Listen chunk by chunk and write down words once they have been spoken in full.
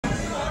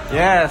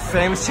Yeah,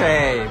 same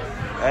shape.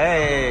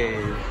 Hey.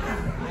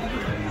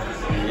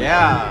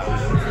 Yeah.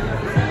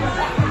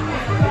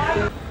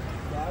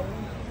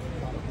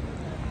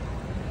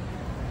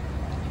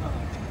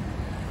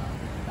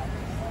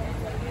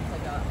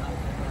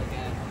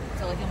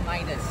 So like a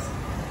minus.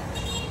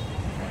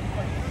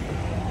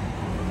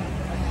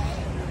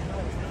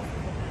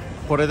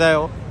 Thisだ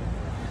よ.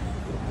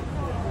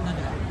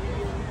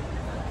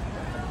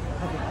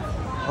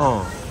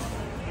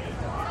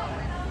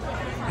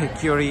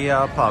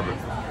 Peculier pub.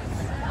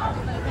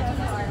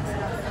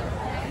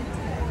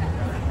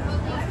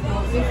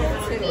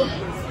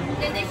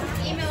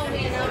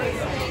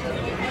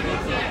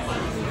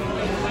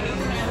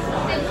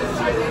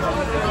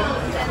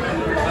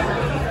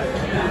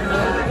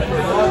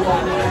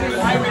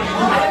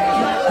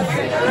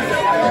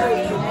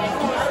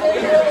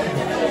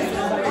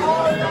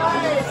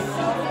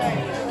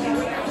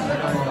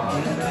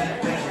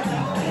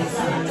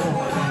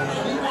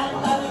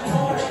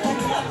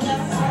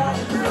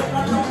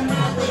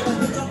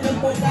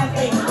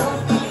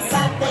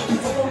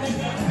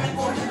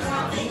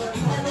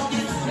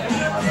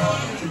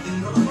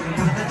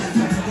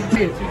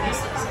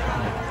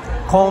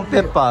 Corn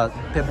pepper,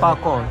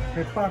 peppercorn.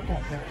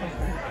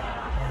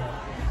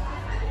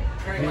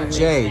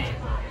 Jade.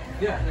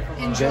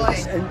 Enjoy.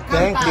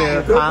 Thank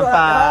you. 乾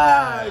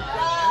杯。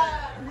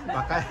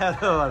バカ野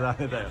郎はダ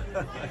メだよ。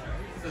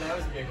So that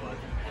was a big one.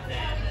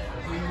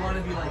 So you want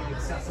to be like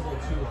accessible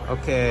to.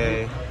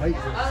 Okay. No.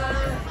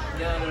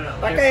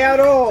 バカ野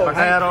郎。バカ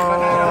野郎。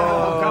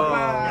乾杯。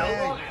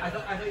I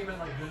thought you meant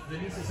like the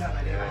nieces have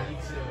my name. I need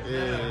to.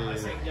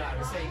 I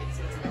was saying it's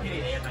a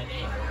beginning they have my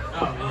name.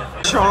 Oh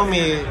yeah. Show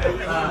me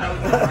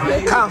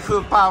Kung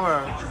Fu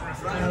power.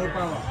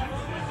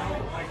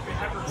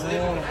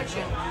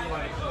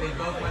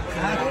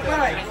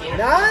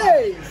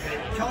 Nice.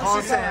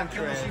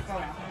 Concentrate.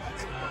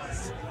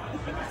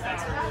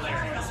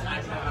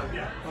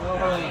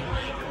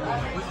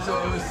 So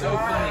it was so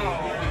funny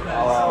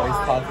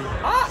because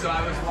so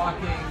I was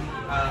walking,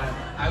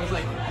 I was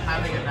like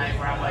having a night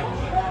where I'm like,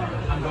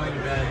 I'm going to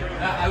bed.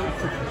 I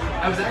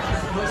was actually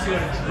supposed to go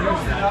to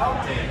Drew's that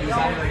day. He was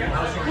having like a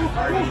housewarming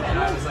party and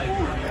I was like,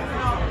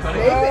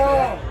 cutting it.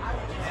 And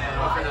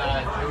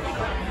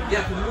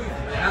yeah, for the movie,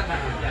 and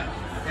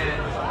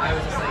I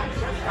was just like,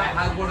 I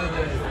had one of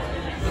the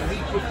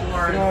week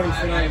before I was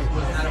at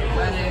a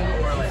wedding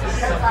or like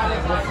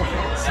something.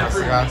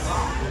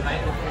 The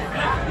night before.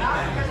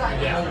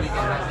 Yeah, weekend,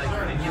 I was like,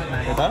 I need a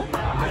night. I'm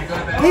gonna go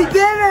to bed. He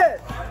did it.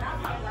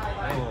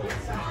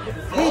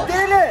 He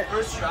did it.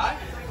 First try?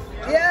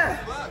 Yeah.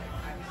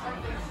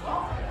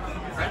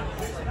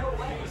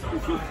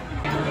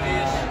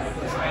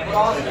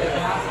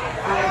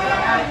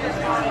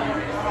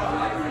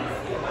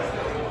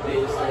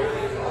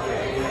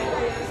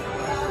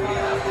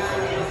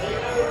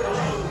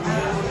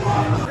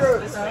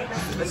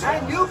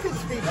 And you can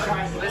speak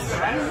Chinese,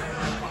 right?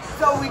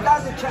 So we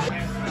got to check.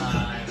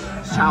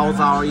 小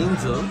枣英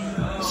子，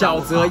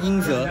小泽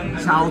英泽，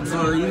小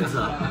泽英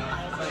子，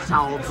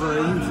小泽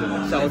英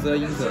子，小泽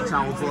英泽，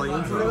小泽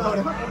英子。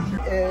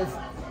 Is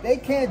they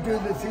can't do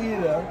this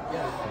either.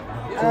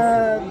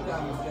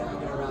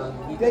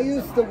 They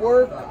used to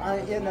work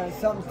in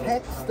some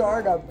tech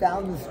startup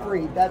down the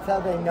street. That's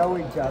how they know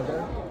each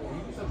other.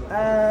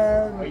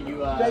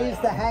 They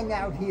used to hang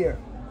out here.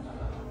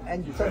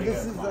 And so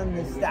this is a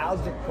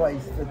nostalgic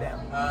place for them.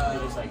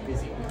 There's like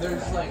usually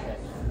like.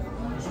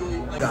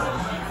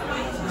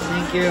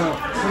 Thank you.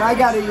 And I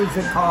got to use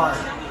a card.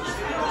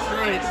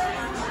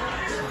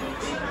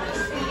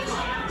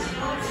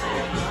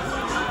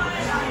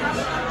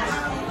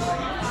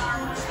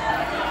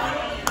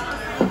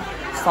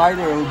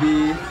 Cider will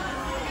be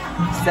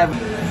 7.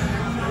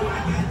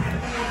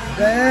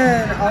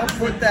 Then I'll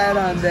put that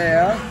on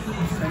there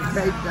and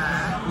take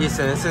that. いい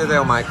先生だ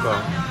よマイク。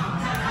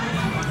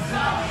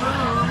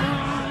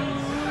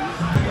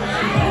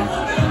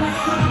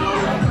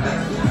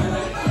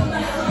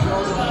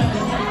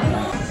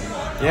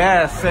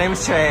Yeah, same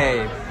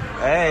shape.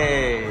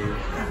 Hey.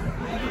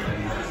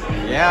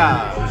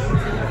 Yeah.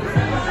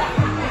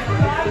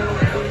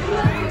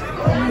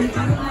 Thank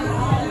you.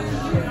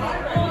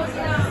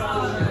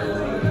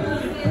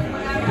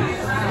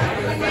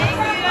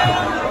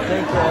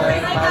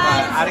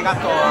 Bye-bye. ありが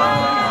とう。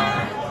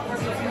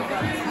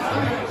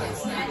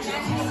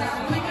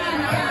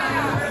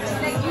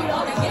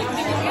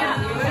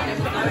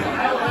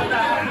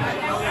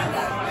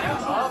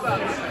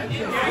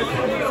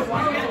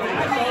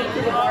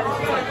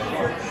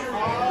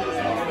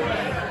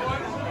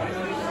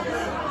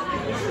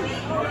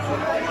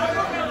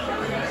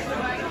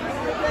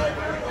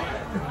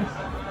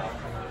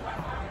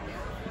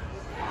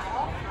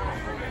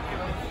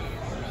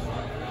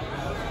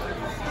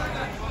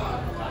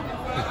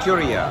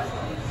Peculier.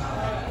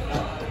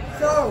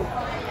 So,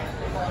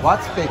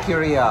 What's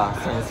peculiar,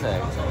 sensei?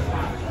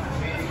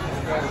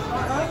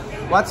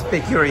 What's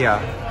peculiar?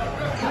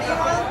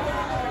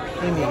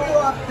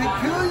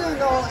 peculiar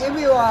no 意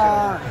味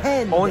は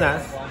変。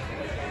 Honest?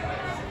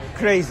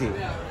 Crazy.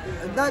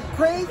 not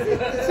crazy.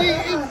 See,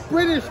 it's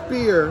British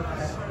beer.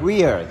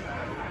 Weird.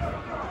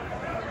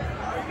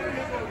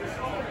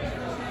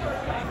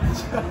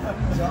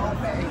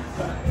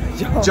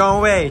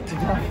 John Wait.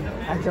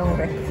 John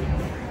Wait.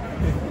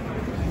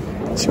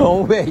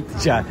 John Wait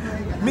じゃん。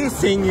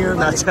Missing you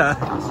なっちゃう。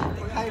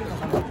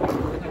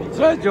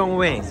それは John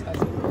Wayne.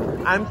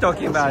 I'm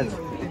talking about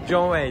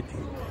John Wait.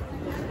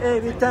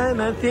 Every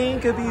time I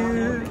think of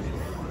you,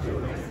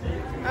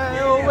 I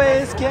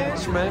always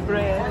catch my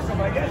breath.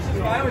 I guess she's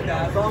fine with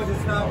that as long as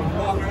it's not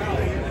walking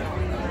around.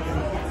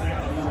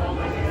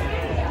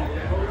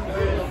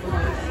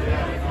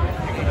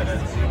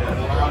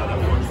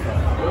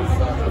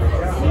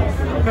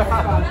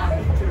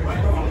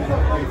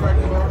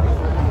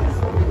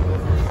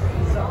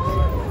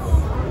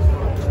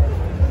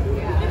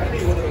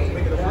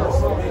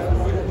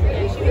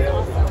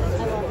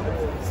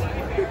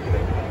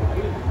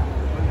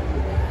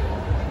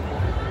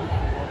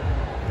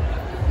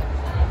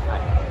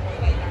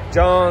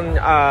 John,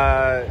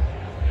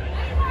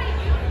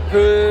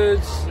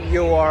 who's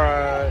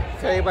your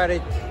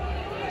favorite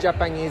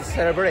Japanese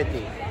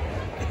celebrity?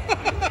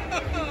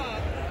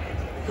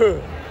 Who?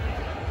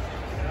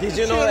 Did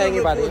you know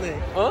anybody?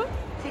 Huh?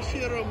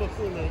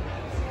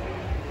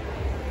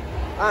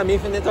 Ah,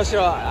 Mifune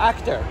Toshiro,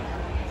 actor.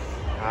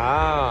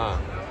 Ah.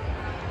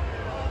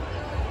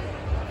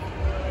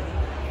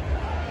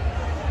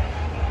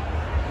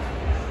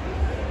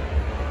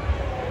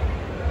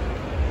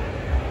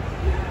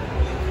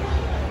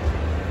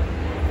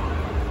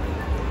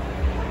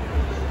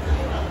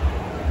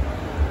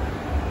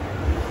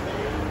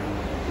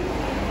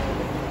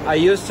 I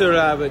used to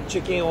love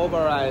chicken over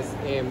rice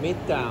in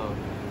Midtown.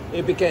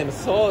 It became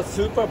so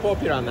super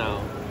popular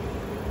now.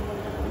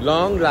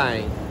 Long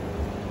line.